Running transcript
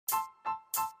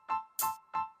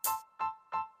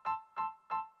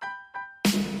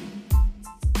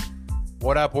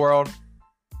What up, world?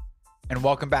 And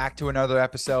welcome back to another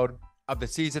episode of the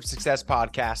Seeds of Success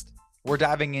podcast. We're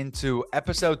diving into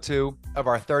episode 2 of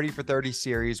our 30 for 30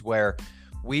 series, where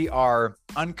we are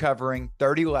uncovering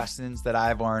 30 lessons that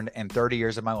I've learned in 30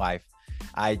 years of my life.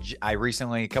 I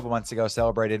recently, a couple months ago,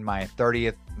 celebrated my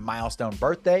 30th milestone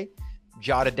birthday,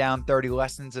 jotted down 30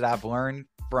 lessons that I've learned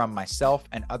from myself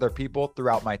and other people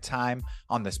throughout my time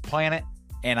on this planet,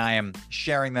 and I am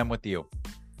sharing them with you.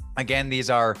 Again,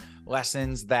 these are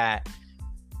lessons that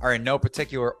are in no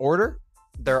particular order.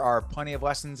 There are plenty of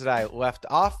lessons that I left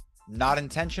off, not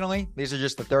intentionally. These are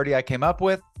just the 30 I came up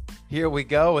with. Here we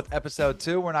go with episode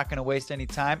 2. We're not going to waste any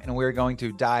time, and we're going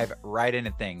to dive right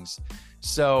into things.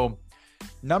 So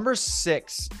number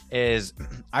 6 is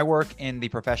I work in the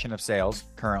profession of sales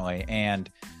currently. And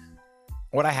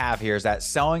what I have here is that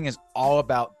selling is all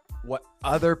about what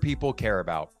other people care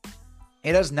about.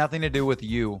 It has nothing to do with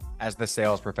you as the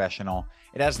sales professional.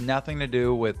 It has nothing to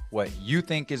do with what you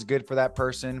think is good for that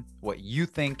person, what you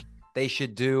think they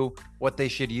should do, what they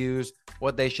should use,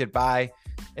 what they should buy.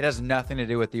 It has nothing to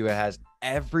do with you. It has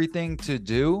everything to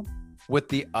do with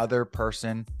the other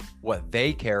person, what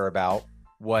they care about,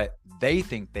 what they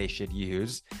think they should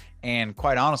use. And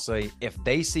quite honestly, if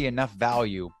they see enough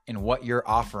value in what you're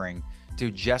offering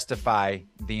to justify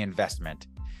the investment.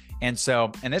 And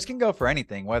this can go for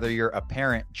anything, whether you're a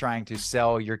parent trying to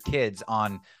sell your kids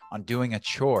on doing a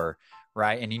chore,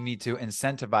 right? And you need to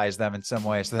incentivize them in some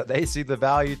way so that they see the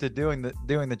value to doing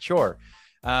the chore.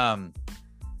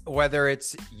 Whether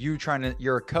it's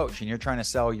you're a coach and you're trying to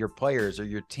sell your players or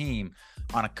your team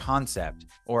on a concept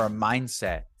or a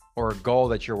mindset or a goal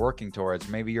that you're working towards.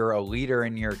 Maybe you're a leader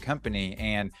in your company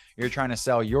and you're trying to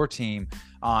sell your team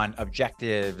on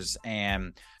objectives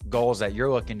and goals that you're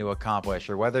looking to accomplish,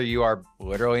 or whether you are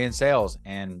literally in sales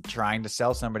and trying to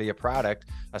sell somebody a product,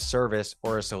 a service,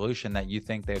 or a solution that you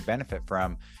think they'd benefit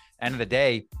from. End of the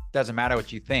day, doesn't matter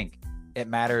what you think. It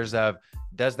matters of,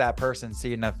 does that person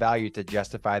see enough value to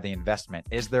justify the investment?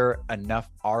 Is there enough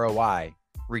ROI,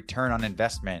 return on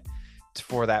investment,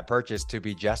 for that purchase to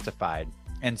be justified?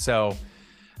 And so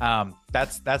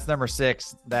that's number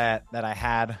 6 that I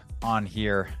had on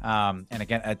here. And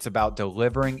again, it's about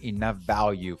delivering enough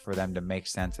value for them to make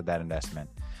sense of that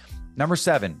investment. Number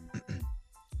 7,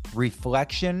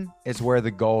 reflection is where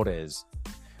the gold is.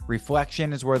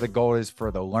 Reflection is where the gold is for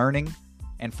the learning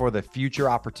and for the future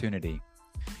opportunity.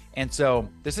 And so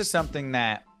this is something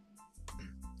that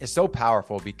is so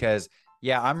powerful because,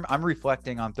 I'm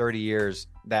reflecting on 30 years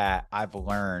that I've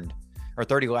learned, or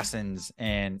 30 lessons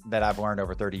that I've learned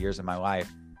over 30 years of my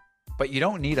life. But you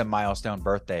don't need a milestone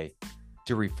birthday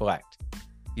to reflect.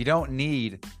 You don't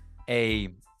need a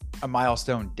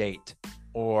milestone date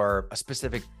or a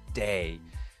specific day.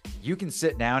 You can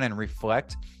sit down and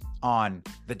reflect on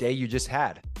the day you just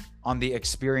had, on the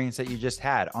experience that you just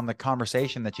had, on the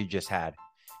conversation that you just had.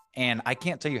 And I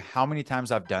can't tell you how many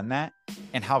times I've done that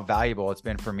and how valuable it's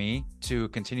been for me to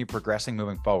continue progressing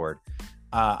moving forward.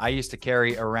 I used to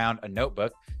carry around a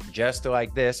notebook just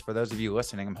like this. For those of you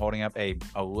listening, I'm holding up a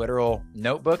literal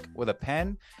notebook with a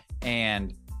pen,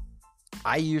 and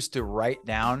I used to write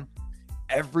down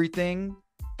everything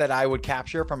that I would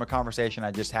capture from a conversation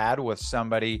I just had with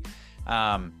somebody.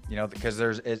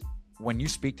 Because when you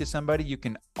speak to somebody, you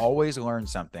can always learn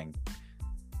something.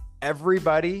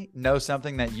 Everybody knows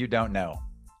something that you don't know.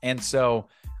 And so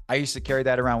I used to carry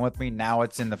that around with me. Now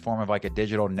it's in the form of like a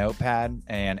digital notepad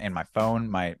and my phone,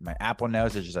 my Apple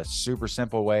Notes is just a super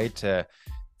simple way to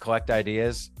collect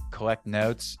ideas, collect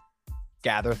notes,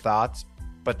 gather thoughts.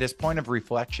 But this point of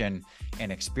reflection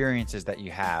and experiences that you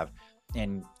have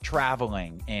in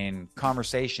traveling, in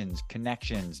conversations,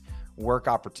 connections, work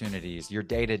opportunities, your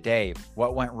day-to-day,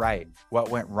 what went right, what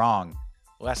went wrong,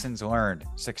 lessons learned,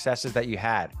 successes that you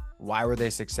had, why were they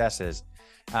successes?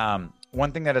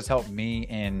 One thing that has helped me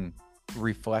in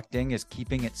reflecting is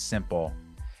keeping it simple.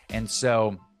 And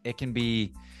so it can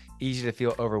be easy to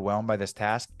feel overwhelmed by this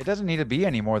task. It doesn't need to be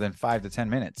any more than 5 to 10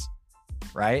 minutes,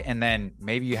 right? And then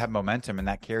maybe you have momentum and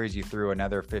that carries you through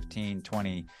another 15,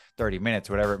 20, 30 minutes,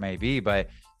 whatever it may be, but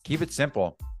keep it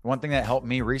simple. One thing that helped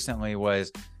me recently was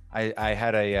I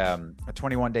had a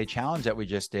 21-day challenge that we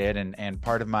just did. And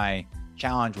part of my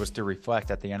challenge was to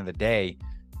reflect at the end of the day,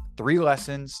 3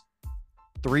 lessons,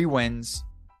 3 wins,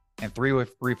 and 3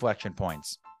 reflection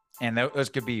points. And those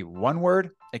could be one word,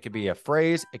 it could be a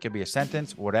phrase, it could be a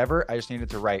sentence, whatever. I just needed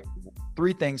to write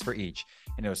 3 things for each.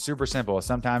 And it was super simple.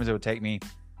 Sometimes it would take me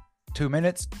 2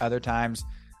 minutes. Other times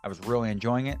I was really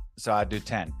enjoying it, so I'd do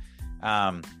 10.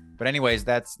 But But anyways,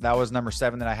 that was number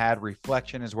 7 that I had.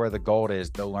 Reflection is where the gold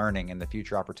is, the learning and the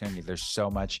future opportunity. There's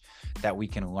so much that we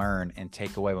can learn and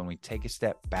take away when we take a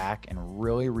step back and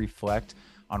really reflect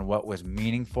on what was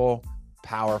meaningful,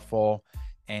 powerful,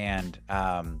 and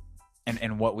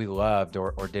what we loved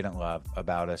or didn't love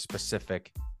about a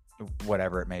specific,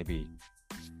 whatever it may be.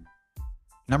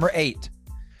 Number 8,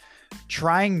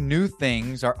 trying new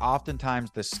things are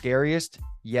oftentimes the scariest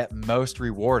yet most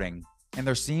rewarding. And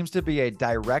there seems to be a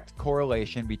direct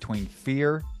correlation between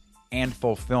fear and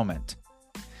fulfillment.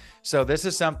 So this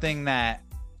is something that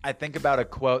I think about, a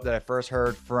quote that I first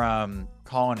heard from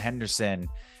Colin Henderson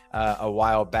a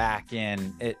while back,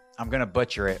 and I'm going to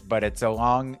butcher it, but it's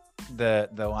along the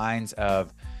lines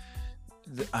of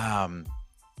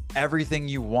everything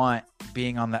you want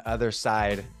being on the other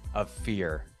side of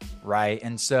fear, right?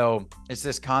 And so it's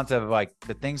this concept of like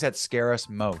the things that scare us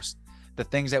most, the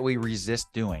things that we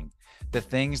resist doing, the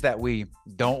things that we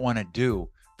don't want to do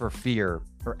for fear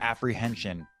or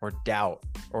apprehension or doubt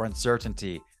or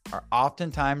uncertainty are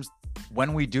oftentimes,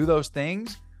 when we do those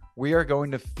things, we are going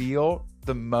to feel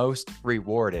the most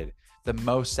rewarded, the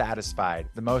most satisfied,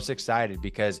 the most excited,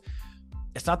 because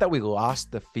it's not that we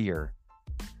lost the fear,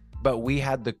 but we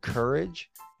had the courage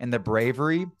and the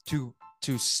bravery to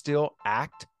still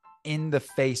act in the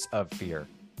face of fear.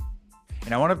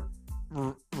 And I want to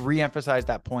re-emphasize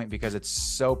that point because it's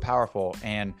so powerful,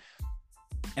 and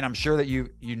I'm sure that you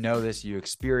know this, you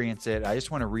experience it. I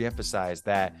just want to re-emphasize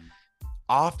that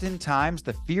oftentimes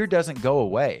the fear doesn't go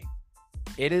away.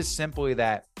 It is simply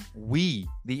that we,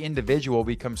 the individual,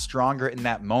 become stronger in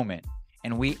that moment,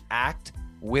 and we act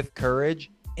with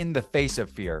courage in the face of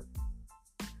fear,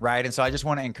 right? And so I just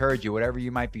want to encourage you, whatever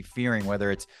you might be fearing, whether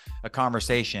it's a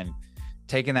conversation,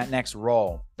 taking that next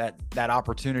role, that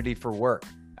opportunity for work,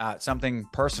 something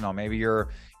personal. Maybe you're,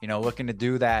 looking to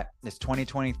do that. It's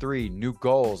 2023, new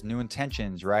goals, new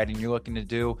intentions, right? And you're looking to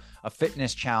do a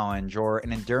fitness challenge or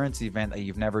an endurance event that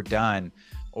you've never done,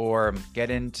 or get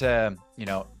into,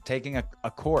 taking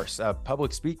a course, a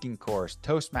public speaking course,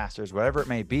 Toastmasters, whatever it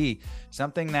may be,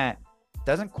 something that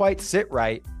doesn't quite sit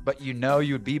right, but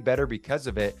you'd be better because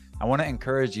of it. I want to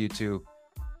encourage you to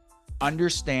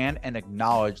understand and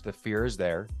acknowledge the fear is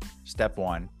there, step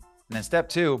 1. And then step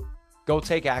 2, go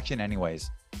take action anyways,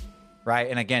 right?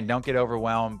 And again, don't get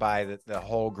overwhelmed by the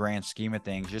whole grand scheme of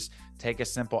things. Just take a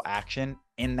simple action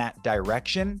in that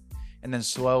direction, and then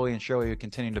slowly and surely you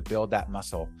continue to build that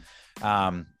muscle.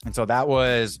 And so that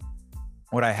was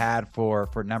what I had for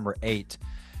number 8.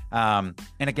 And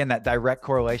again, that direct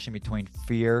correlation between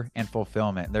fear and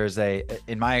fulfillment. There's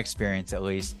in my experience at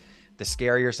least, the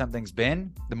scarier something's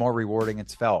been, the more rewarding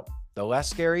it's felt. The less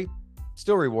scary,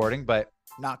 still rewarding, but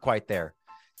not quite there.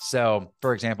 So,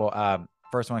 for example,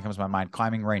 first one that comes to my mind,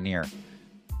 climbing Rainier.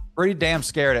 Pretty damn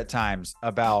scared at times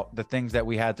about the things that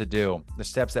we had to do, the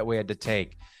steps that we had to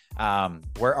take,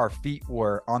 where our feet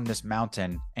were on this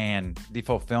mountain, and the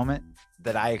fulfillment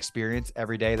that I experience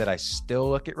every day that I still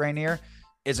look at Rainier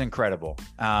is incredible.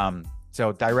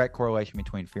 So direct correlation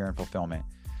between fear and fulfillment.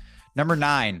 Number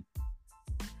 9,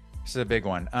 this is a big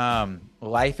one.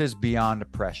 Life is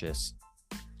beyond precious.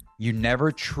 You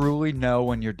never truly know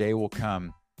when your day will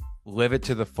come. Live it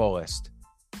to the fullest.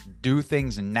 Do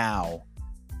things now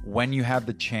when you have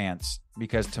the chance,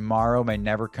 because tomorrow may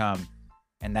never come,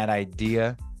 and that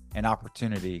idea and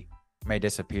opportunity may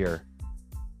disappear.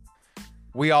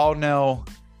 We all know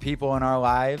people in our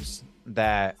lives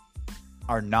that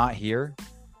are not here,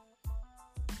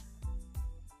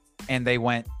 and they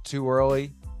went too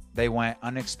early. They went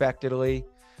unexpectedly.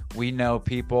 We know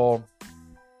people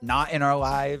not in our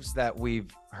lives that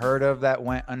we've heard of that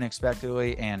went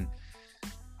unexpectedly. And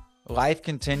life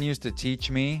continues to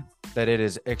teach me that it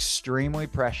is extremely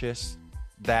precious,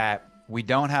 that we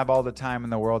don't have all the time in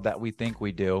the world that we think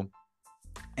we do,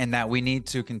 and that we need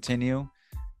to continue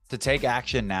to take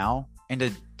action now,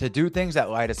 and to do things that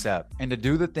light us up, and to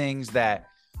do the things that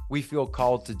we feel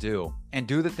called to do, and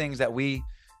do the things that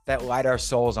light our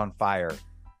souls on fire.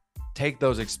 Take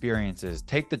those experiences,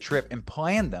 take the trip, and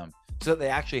plan them so that they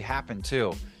actually happen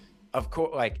too. Of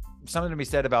course, like something to be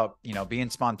said about, being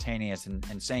spontaneous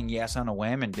and saying yes on a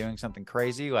whim and doing something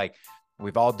crazy. Like,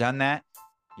 we've all done that.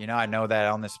 I know that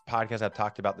on this podcast, I've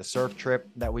talked about the surf trip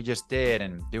that we just did,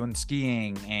 and doing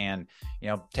skiing, and,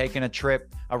 taking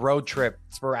a road trip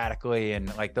sporadically.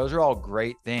 And like, those are all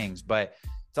great things, but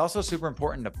it's also super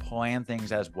important to plan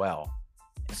things as well,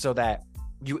 so that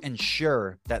you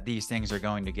ensure that these things are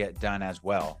going to get done as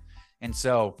well. And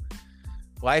so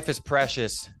life is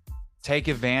precious. Take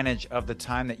advantage of the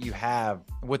time that you have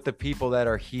with the people that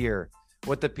are here,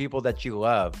 with the people that you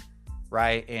love.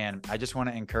 right? And I just want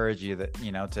to encourage you that,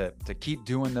 to keep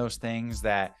doing those things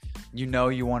that you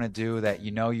want to do, that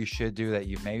you should do, that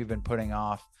you've maybe been putting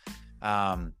off.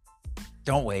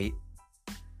 Don't wait.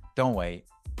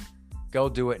 Go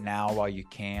do it now while you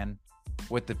can,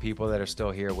 with the people that are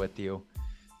still here with you.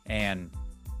 And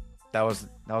that was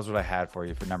what I had for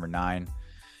you for number 9.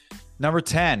 Number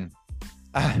 10,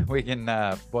 we can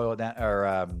boil it down,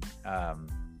 or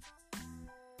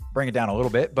bring it down a little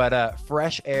bit, but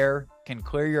fresh air can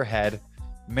clear your head,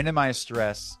 minimize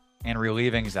stress, and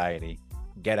relieve anxiety.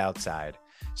 Get outside.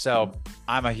 So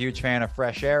I'm a huge fan of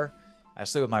fresh air. I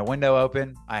sleep with my window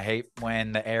open. I hate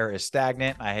when the air is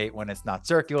stagnant. I hate when it's not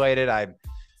circulated.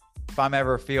 If I'm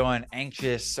ever feeling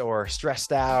anxious or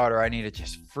stressed out, or I need to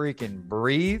just freaking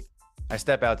breathe, I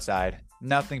step outside.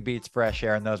 Nothing beats fresh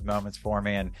air in those moments for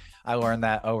me. And I learned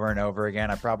that over and over again.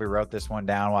 I probably wrote this one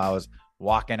down while I was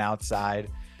walking outside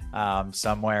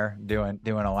somewhere doing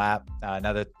a lap.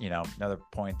 Another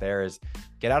point there is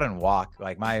get out and walk.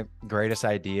 Like a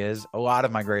lot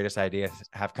of my greatest ideas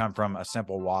have come from a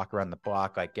simple walk around the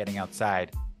block, like getting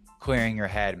outside, clearing your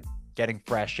head, getting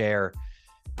fresh air,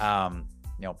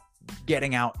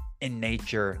 getting out in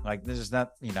nature. Like this is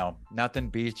nothing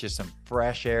beats just some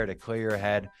fresh air to clear your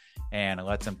head and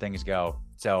let some things go.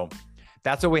 So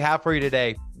that's what we have for you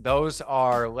today. Those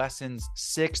are lessons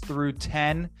 6 through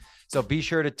 10. So be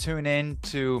sure to tune in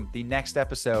to the next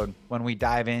episode when we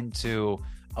dive into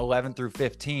 11 through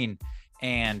 15.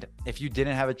 And if you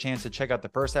didn't have a chance to check out the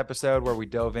first episode where we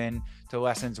dove in to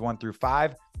lessons 1 through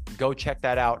 5, go check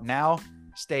that out now.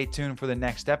 Stay tuned for the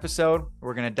next episode.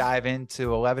 We're going to dive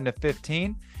into 11 to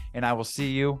 15, and I will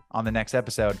see you on the next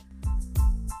episode.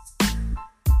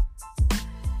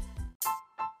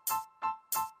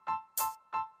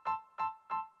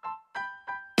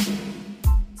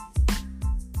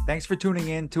 Thanks for tuning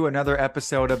in to another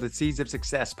episode of the Seeds of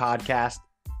Success podcast.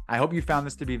 I hope you found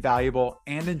this to be valuable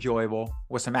and enjoyable,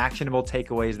 with some actionable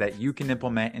takeaways that you can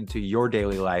implement into your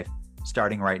daily life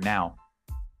starting right now.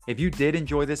 If you did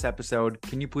enjoy this episode,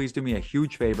 can you please do me a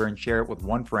huge favor and share it with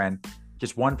one friend?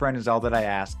 Just one friend is all that I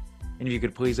ask. And if you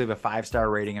could please leave a 5-star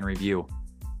rating and review.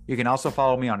 You can also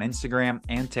follow me on Instagram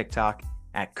and TikTok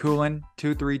at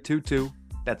Coolin2322.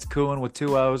 That's Coolin with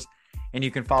 2 O's. And you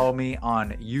can follow me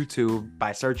on YouTube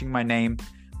by searching my name,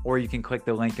 or you can click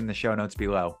the link in the show notes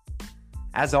below.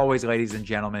 As always, ladies and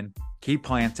gentlemen, keep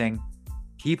planting,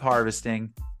 keep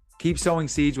harvesting, keep sowing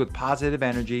seeds with positive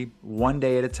energy, one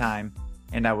day at a time,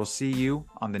 and I will see you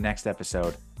on the next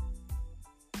episode.